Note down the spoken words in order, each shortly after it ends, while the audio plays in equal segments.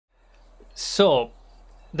So,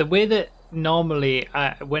 the way that normally,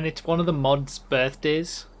 when it's one of the mods'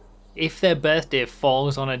 birthdays, if their birthday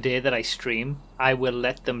falls on a day that I stream, I will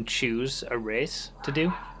let them choose a race to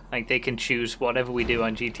do. Like, they can choose whatever we do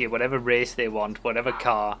on GTA, whatever race they want, whatever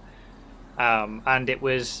car. And it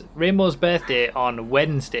was Rainbow's birthday on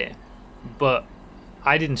Wednesday, but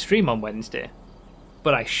I didn't stream on Wednesday.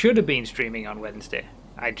 But I should have been streaming on Wednesday.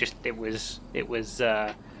 It was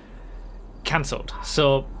cancelled.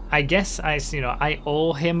 So I guess I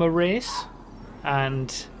owe him a race,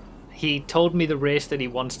 and he told me the race that he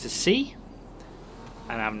wants to see,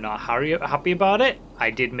 and I'm not happy about it. I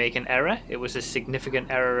did make an error. It was a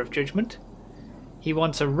significant error of judgment. He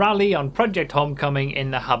wants a rally on Project Homecoming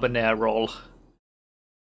in the Habanero role.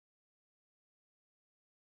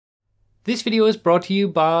 This video is brought to you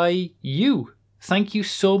by you. Thank you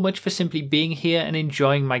so much for simply being here and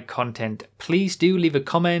enjoying my content. Please do leave a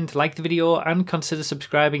comment, like the video, and consider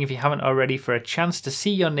subscribing if you haven't already for a chance to see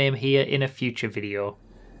your name here in a future video.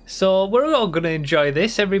 So we're all going to enjoy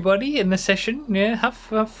this, everybody, in the session. Yeah,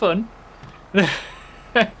 have fun.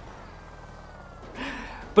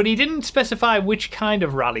 But he didn't specify which kind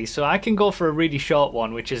of rally, so I can go for a really short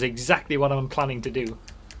one, which is exactly what I'm planning to do.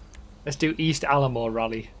 Let's do East Alamo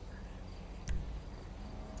rally.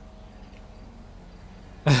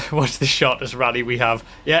 What's the shortest rally we have?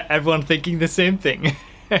 Yeah, everyone thinking the same thing.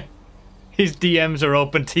 His DMs are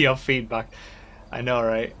open to your feedback. I know,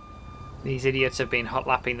 right? These idiots have been hot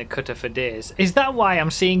lapping the cutter for days. Is that why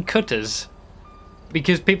I'm seeing cutters?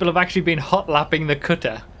 Because people have actually been hot lapping the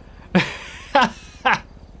cutter.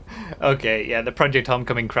 Okay, yeah, the Project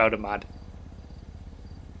Homecoming crowd are mad.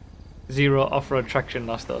 0 off-road traction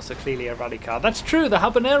loss though, so clearly a rally car. That's true, the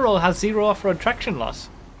Habanero has 0 off-road traction loss.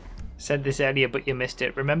 Said this earlier, but you missed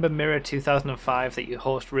it. Remember Mirror 2005 that you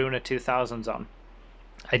host Ruiner 2000s on?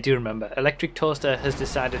 I do remember. Electric Toaster has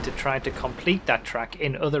decided to try to complete that track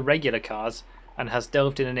in other regular cars and has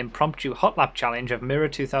delved in an impromptu hot lap challenge of Mirror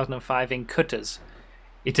 2005 in cutters.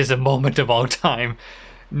 It is a moment of all time.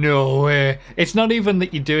 No way. It's not even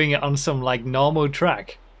that you're doing it on some like normal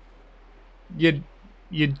track.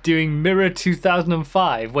 You're doing Mirror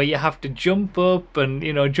 2005 where you have to jump up and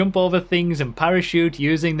jump over things and parachute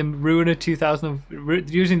using the Ruiner 2000,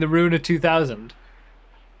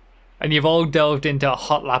 and you've all delved into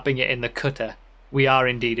hot lapping it in the cutter. We are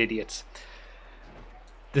indeed idiots.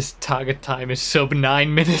 This target time is sub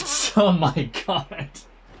 9 minutes. Oh my god.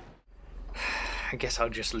 I guess I'll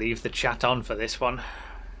just leave the chat on for this one.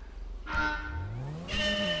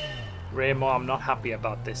 Raymo, I'm not happy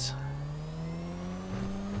about this.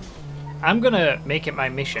 I'm gonna make it my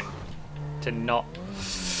mission to not...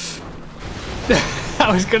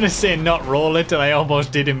 I was gonna say not roll it, and I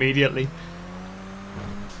almost did immediately.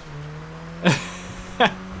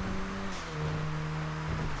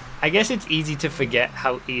 I guess it's easy to forget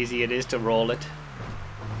how easy it is to roll it.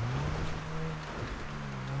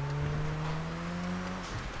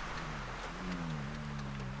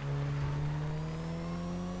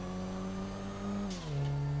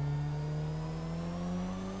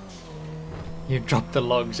 You dropped the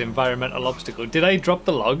logs, environmental obstacle. Did I drop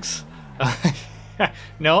the logs?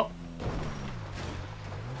 No.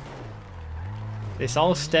 This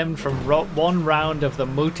all stemmed from one round of the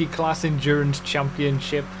Multi-Class Endurance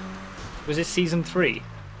Championship. Was it Season 3?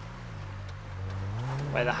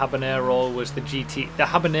 Where the Habanero was the GT... The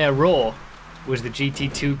Habanero was the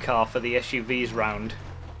GT2 car for the SUVs round.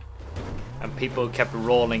 And people kept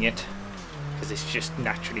rolling it. Because it's just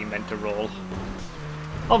naturally meant to roll.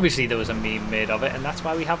 Obviously there was a meme made of it, and that's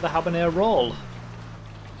why we have the Habanero roll.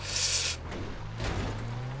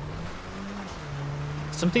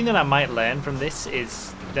 Something that I might learn from this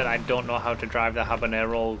is that I don't know how to drive the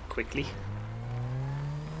Habanero quickly.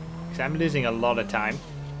 Because I'm losing a lot of time.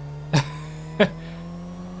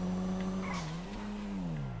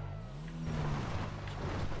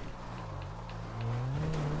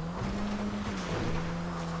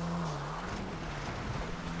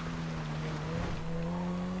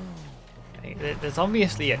 There's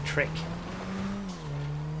obviously a trick.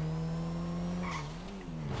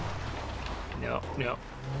 No.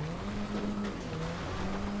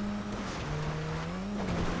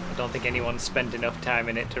 I don't think anyone's spent enough time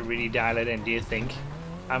in it to really dial it in, do you think?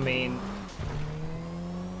 I mean,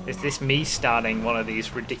 is this me starting one of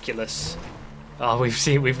these ridiculous... Oh,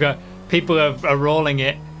 we've got... People are rolling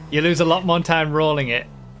it. You lose a lot more time rolling it.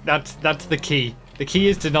 That's the key. The key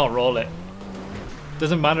is to not roll it.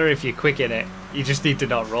 Doesn't matter if you're quick in it. You just need to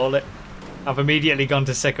not roll it. I've immediately gone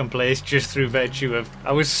to second place just through virtue of...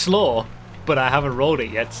 I was slow, but I haven't rolled it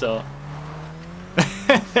yet, so...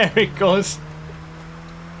 There it goes.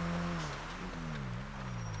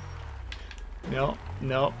 No,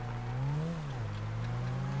 no.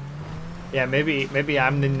 Yeah, maybe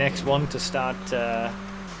I'm the next one to start to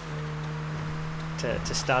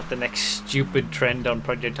start the next stupid trend on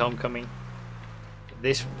Project Homecoming.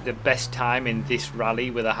 The best time in this rally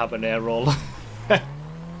with a habanero.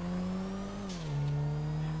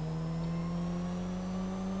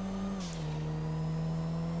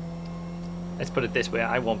 Let's put it this way,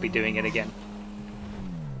 I won't be doing it again.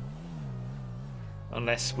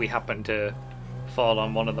 Unless we happen to fall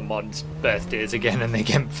on one of the mods' birthdays again and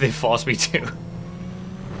they force me to.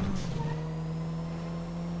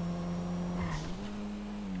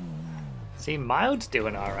 See, Mild's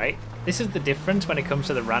doing alright. This is the difference when it comes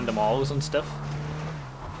to the random alls and stuff.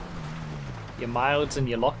 Your Milds and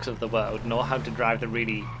your Locks of the world know how to drive the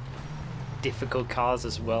really difficult cars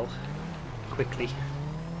as well, quickly.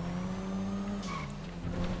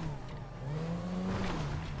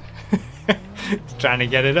 It's trying to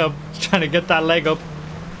get it up. It's trying to get that leg up.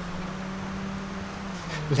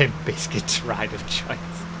 Limp Bizkit's ride of choice.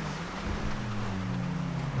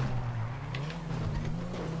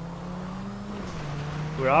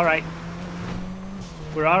 We're alright.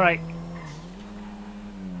 We're alright.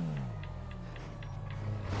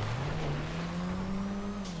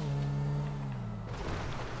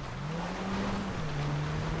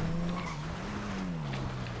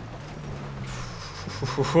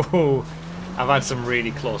 I've had some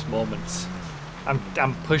really close moments.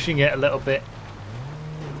 I'm pushing it a little bit,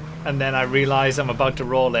 and then I realise I'm about to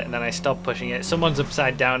roll it, and then I stop pushing it. Someone's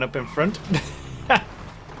upside down up in front.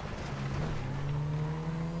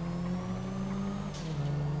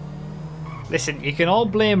 Listen, you can all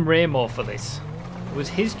blame Ramo for this. It was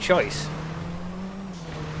his choice.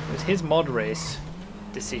 It was his mod race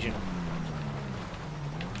decision.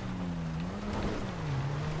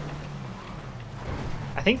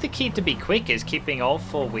 I think the key to be quick is keeping all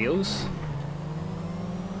four wheels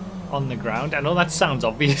on the ground. I know that sounds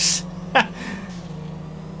obvious.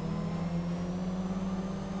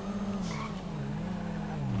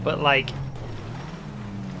 But like,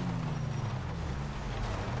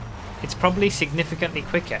 it's probably significantly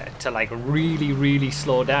quicker to like really, really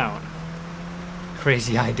slow down.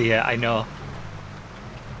 Crazy idea, I know.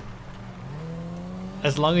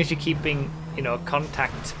 As long as you're keeping, you know,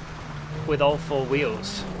 contact with all four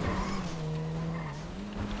wheels.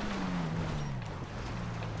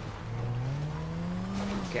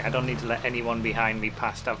 Okay, I don't need to let anyone behind me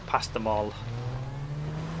past. I've passed them all.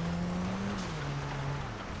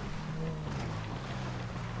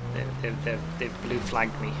 They've blue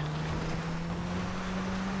flagged me.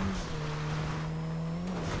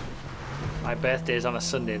 My birthday is on a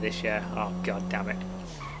Sunday this year. Oh, god damn it.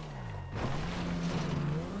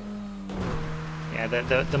 Yeah,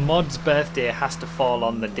 the mod's birthday has to fall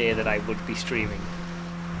on the day that I would be streaming.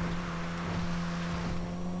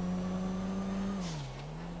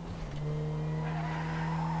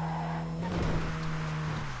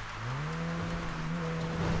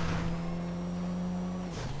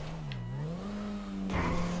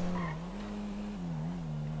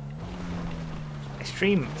 I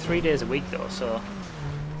stream 3 days a week though, so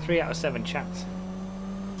 3 out of 7 chats.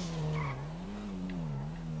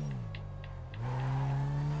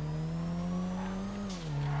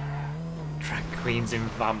 Queens in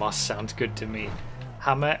Vamos sounds good to me.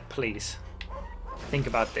 Hammer, please. Think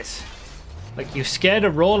about this. Like, you scared a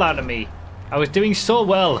roll out of me. I was doing so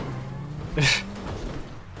well.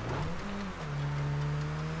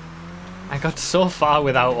 I got so far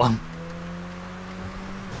without one.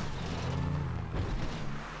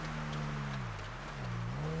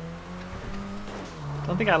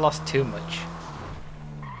 Don't think I lost too much.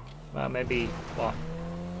 Well, maybe, what,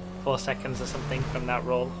 4 seconds or something from that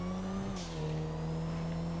roll.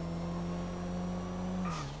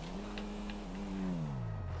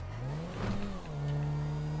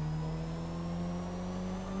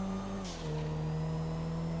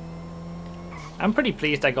 I'm pretty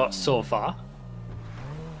pleased I got so far.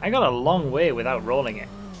 I got a long way without rolling it.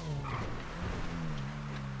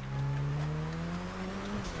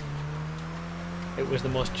 It was the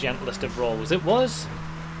most gentlest of rolls. It was.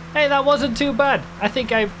 Hey, that wasn't too bad. I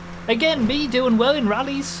think I've... Again, me doing well in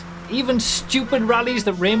rallies. Even stupid rallies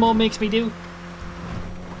that Ramo makes me do.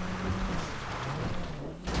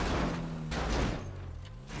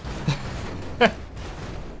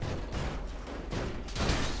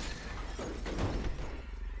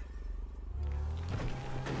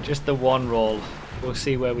 Just the one roll. We'll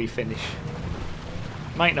see where we finish.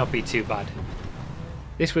 Might not be too bad.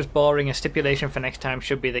 This was boring. A stipulation for next time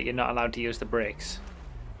should be that you're not allowed to use the brakes.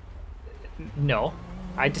 No,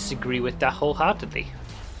 I disagree with that wholeheartedly.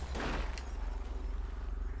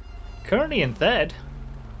 Currently in third.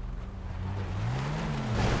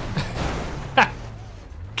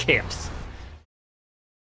 Chaos.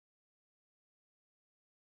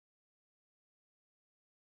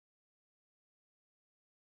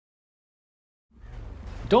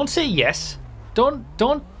 Don't say yes. Don't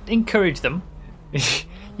encourage them.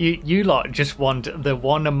 you lot just want the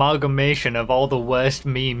one amalgamation of all the worst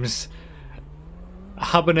memes.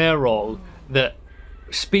 Habanero that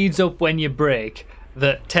speeds up when you brake,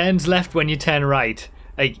 that turns left when you turn right.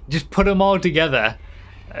 Like, just put them all together.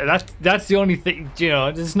 That's the only thing, you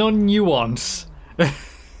know, there's no nuance.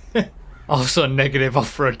 Also negative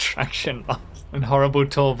off-road traction loss and horrible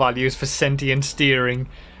toll values for sentient steering.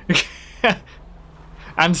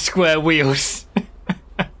 And square wheels.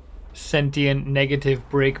 Sentient negative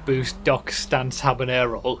brake boost dock stance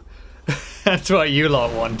habanero. That's what you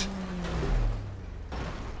lot want.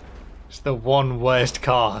 It's the one worst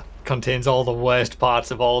car. Contains all the worst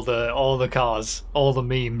parts of all the cars, all the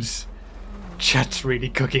memes. Chat's really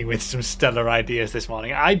cooking with some stellar ideas this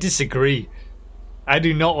morning. I disagree. I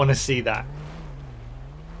do not want to see that.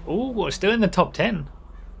 Ooh, we're still in the top 10.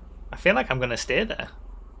 I feel like I'm going to stay there.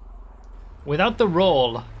 Without the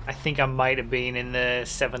roll, I think I might have been in the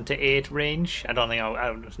 7 to 8 range. I don't think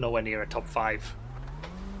I was nowhere near a top 5.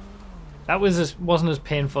 That wasn't as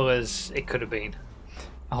painful as it could have been.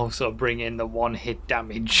 Also bring in the one hit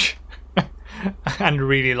damage. And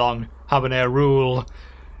really long habanero rule.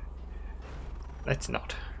 Let's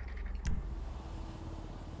not.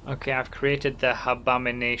 Okay, I've created the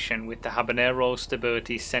Abomination with the habanero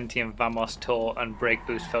stability, sentient vamos tow, and brake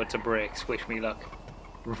boost filter brakes. Wish me luck.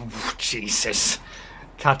 Jesus.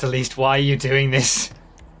 Catalyst, why are you doing this?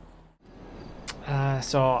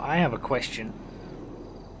 So I have a question.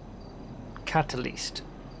 Catalyst.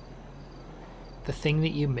 The thing that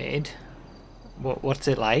you made, what's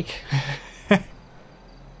it like?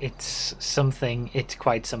 It's something, it's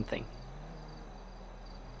quite something.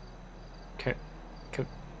 Can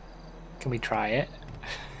we try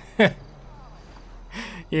it?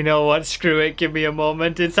 You know what, screw it, give me a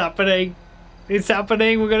moment, it's happening. It's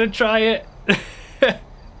happening, we're gonna try it.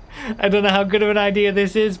 I don't know how good of an idea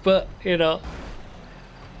this is, but, you know,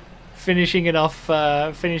 finishing it off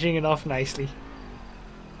nicely.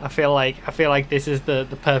 I feel like this is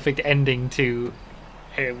the perfect ending to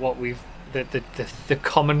what we've the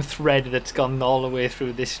common thread that's gone all the way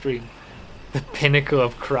through this stream. The pinnacle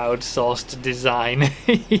of crowdsourced design.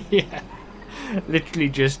 Yeah. Literally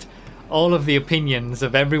just all of the opinions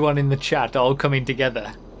of everyone in the chat all coming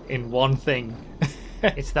together in one thing.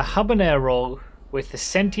 It's the habanero with the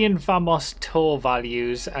sentient vamos tow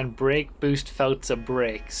values and brake boost filter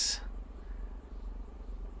brakes.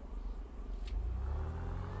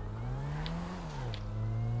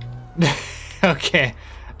 Okay.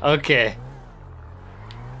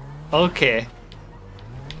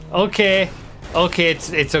 Okay,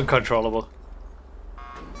 it's uncontrollable.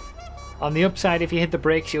 On the upside, if you hit the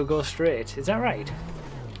brakes, you'll go straight. Is that right?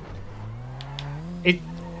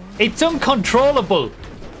 It's uncontrollable.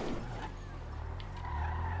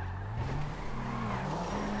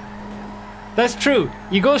 That's true.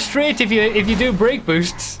 You go straight if you do brake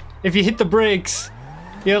boosts. If you hit the brakes,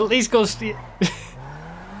 you'll at least go straight.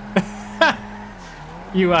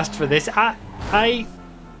 You asked for this. I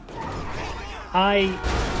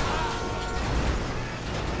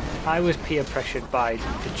was peer pressured by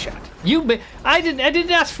the chat. I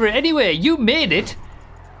didn't ask for it anyway. You made it.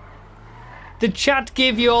 The chat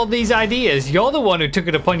gave you all these ideas. You're the one who took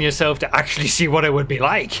it upon yourself to actually see what it would be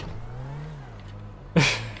like.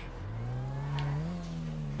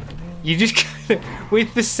 You just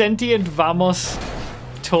with the sentient vamos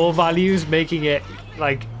tow values making it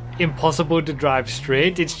like impossible to drive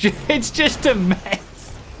straight. It's just a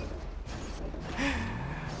mess.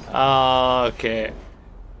 Okay.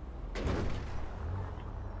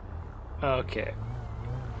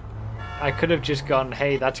 I could have just gone,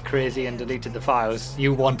 hey, that's crazy, and deleted the files.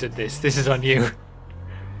 You wanted this. This is on you.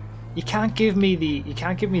 You can't give me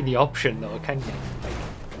the option though, can you?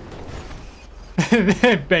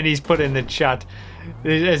 Benny's put in the chat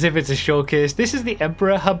as if it's a showcase. This is the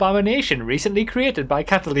Emperor Abomination, recently created by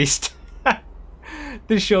Catalyst.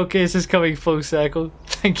 The showcase is coming full circle.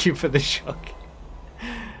 Thank you for the showcase.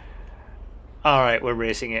 Alright, we're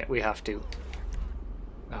racing it. We have to.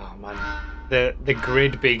 Oh man. The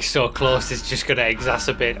grid being so close is just going to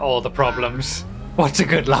exacerbate all the problems. What's a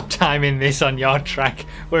good lap time in this on your track?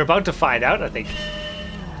 We're about to find out, I think.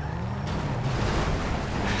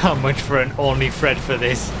 How much for an only Fred for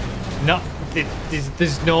this? Not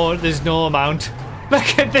there's no amount.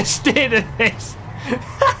 Look at the state of this.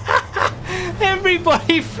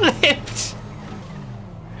 Everybody flipped.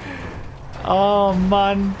 Oh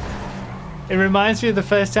man. It reminds me of the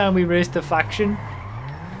first time we raced the faction.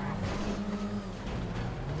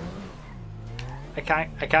 I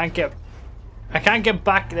can't get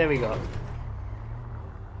back. There we go.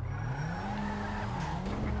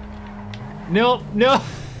 No, no.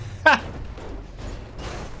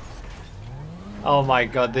 Oh my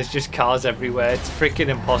god, there's just cars everywhere. It's freaking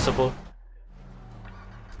impossible.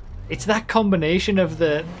 It's that combination of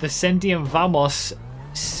the sentient Vamos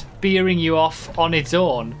spearing you off on its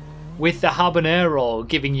own with the habanero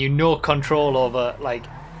giving you no control over, like,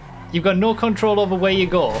 you've got no control over where you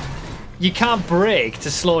go. You can't brake to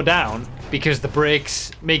slow down because the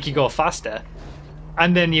brakes make you go faster.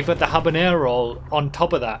 And then you've got the habanero on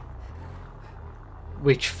top of that,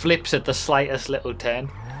 which flips at the slightest little turn.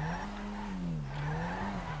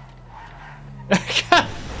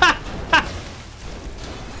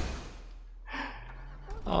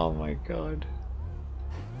 Oh my god.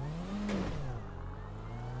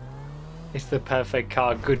 It's the perfect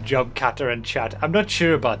car. Good job, Kata and chat. I'm not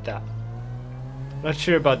sure about that. Not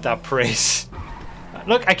sure about that praise.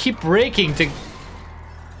 Look, I keep braking to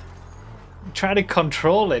try to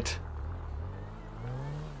control it.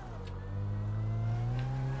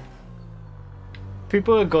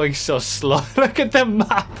 People are going so slow. Look at the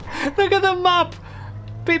map. Look at the map.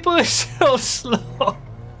 People are so slow.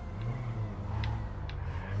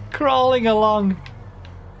 Crawling along.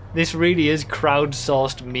 This really is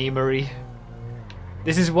crowdsourced memery.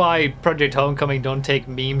 This is why Project Homecoming don't take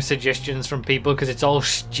meme suggestions from people, because it's all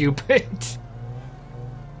stupid.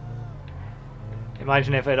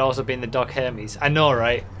 Imagine if it had also been the Doc Hermes. I know,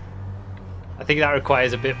 right? I think that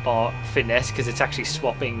requires a bit more finesse, because it's actually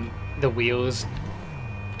swapping the wheels.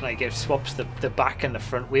 Like, it swaps the back and the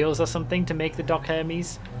front wheels or something to make the Doc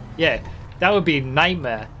Hermes. Yeah, that would be a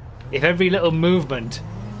nightmare. If every little movement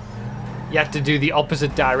you had to do the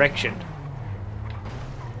opposite direction.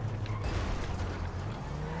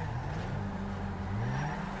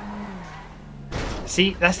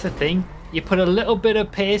 See, that's the thing. You put a little bit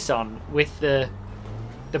of pace on with the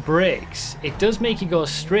brakes. It does make you go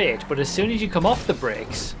straight, but as soon as you come off the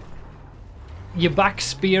brakes, you're back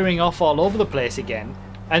spearing off all over the place again,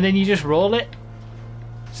 and then you just roll it.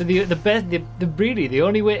 So the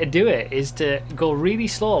only way to do it is to go really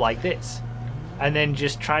slow like this, and then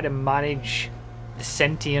just try to manage the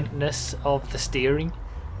sentientness of the steering.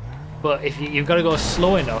 But if you've got to go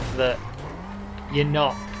slow enough that you're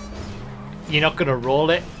not going to roll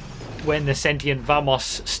it when the sentient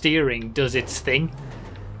Vamos steering does its thing.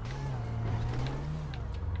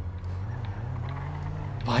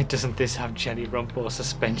 Why doesn't this have Jelly Rumpo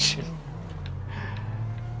suspension?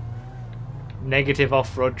 Negative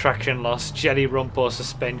off-road traction loss, Jelly Rumpo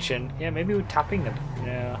suspension. Yeah, maybe we're tapping them.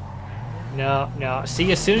 No. No, no. See,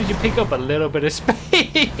 as soon as you pick up a little bit of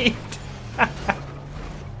speed.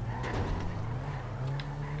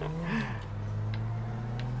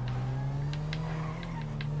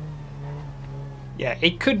 Yeah,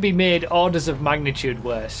 it could be made orders of magnitude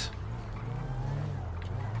worse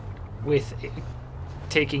with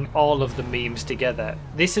taking all of the memes together.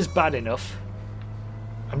 This is bad enough.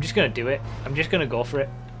 I'm just going to do it. I'm just going to go for it.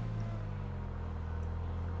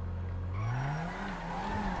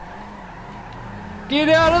 Get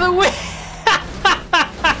out of the way!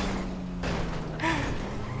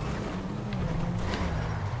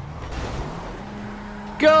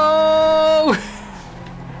 Go!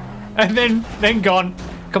 And then gone.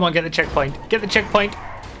 Come on, get the checkpoint. Get the checkpoint.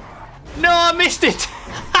 No, I missed it!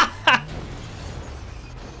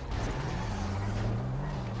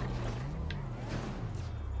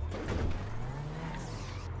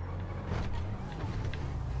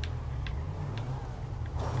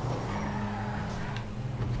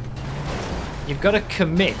 You've got to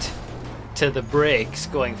commit to the brakes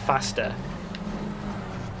going faster.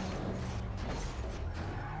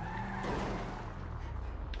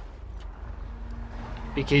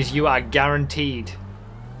 Because you are guaranteed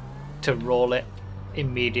to roll it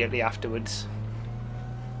immediately afterwards.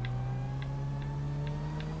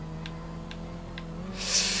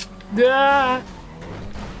 Ah!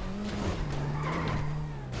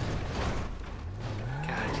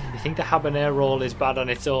 God, you think the habanero roll is bad on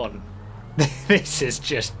its own? This is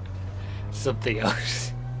just something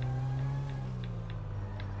else.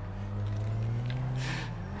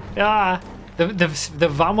 Ah, the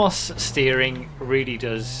Vamos steering really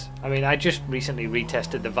does. I mean, I just recently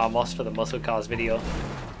retested the Vamos for the Muscle Cars video,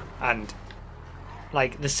 and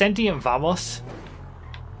like the sentient Vamos,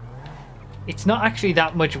 it's not actually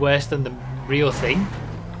that much worse than the real thing.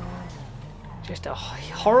 Just a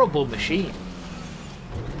horrible machine.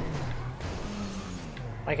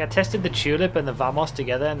 Like, I tested the Tulip and the Vamos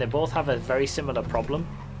together, and they both have a very similar problem.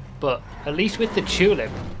 But at least with the Tulip,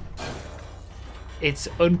 it's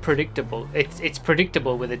unpredictable. It's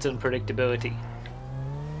predictable with its unpredictability.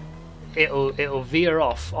 It'll veer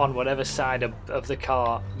off on whatever side of the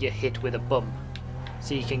car you hit with a bump,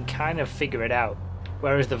 so you can kind of figure it out.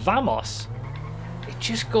 Whereas the Vamos, it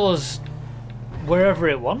just goes wherever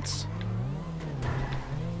it wants.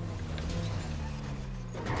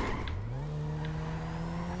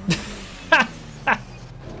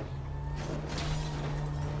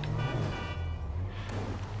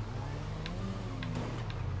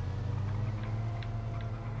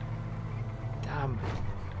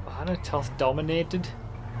 Toth dominated.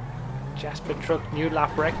 Jasper truck, new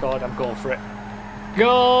lap record. I'm going for it.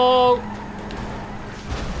 Go!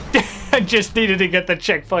 I just needed to get the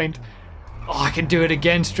checkpoint. Oh, I can do it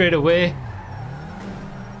again straight away.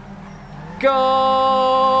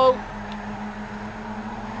 Go!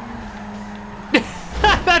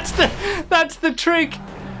 That's the trick.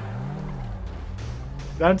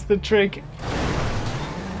 That's the trick.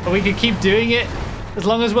 And we can keep doing it as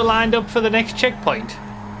long as we're lined up for the next checkpoint.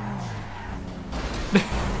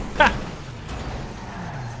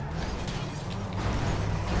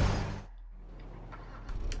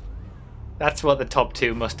 That's what the top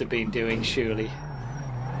two must have been doing, surely.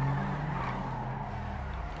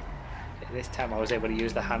 Okay, this time I was able to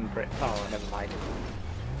use the handbrake. Oh, never mind.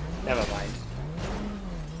 Never mind.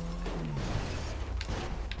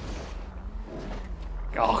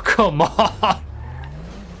 Oh, come on!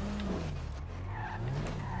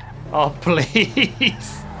 Oh,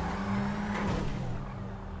 please!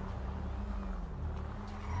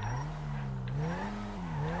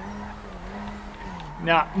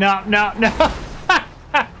 No, no, no, no! Oh,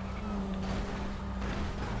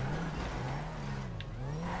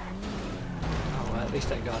 well, at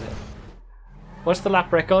least I got it. What's the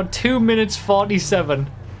lap record? 2 minutes 47.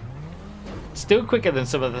 Still quicker than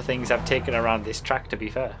some of the things I've taken around this track, to be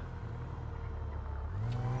fair.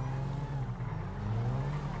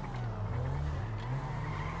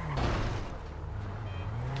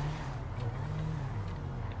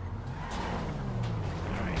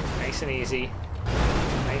 Alright, nice and easy.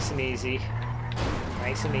 Nice and easy.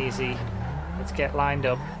 Nice and easy. Let's get lined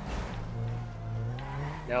up.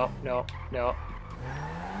 No, no, no.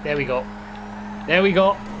 There we go. There we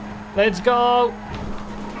go. Let's go.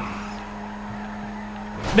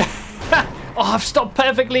 Oh, I've stopped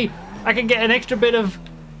perfectly. I can get an extra bit of...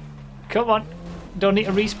 Come on. Don't need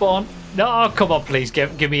to respawn. No, come on, please.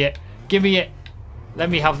 Give me it. Give me it. Let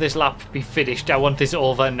me have this lap be finished. I want this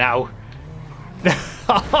over now.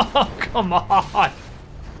 Oh, come on.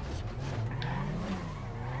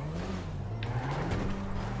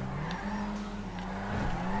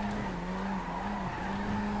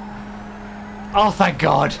 Oh, thank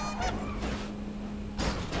God.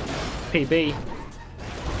 PB.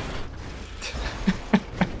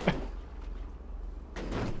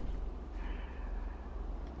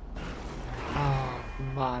 Oh,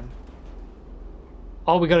 man.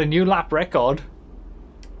 Oh, we got a new lap record.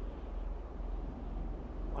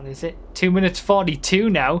 What is it? 2 minutes 42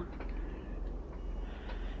 now.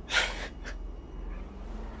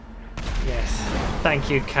 Yes. Thank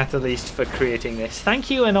you, Catalyst, for creating this. Thank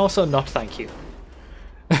you, and also not thank you.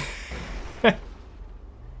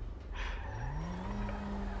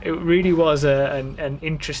 It really was an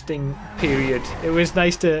interesting period. It was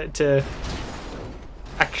nice to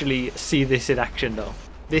actually see this in action, though.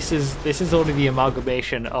 This is only the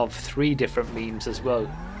amalgamation of 3 different memes as well.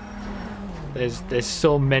 There's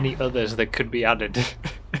so many others that could be added.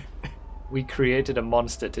 We created a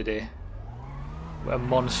monster today. A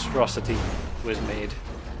monstrosity was made.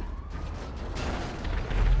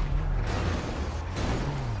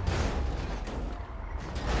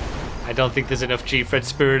 I don't think there's enough G-Fred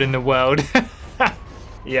spirit in the world.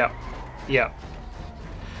 Yeah. Yeah.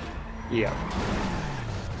 Yeah.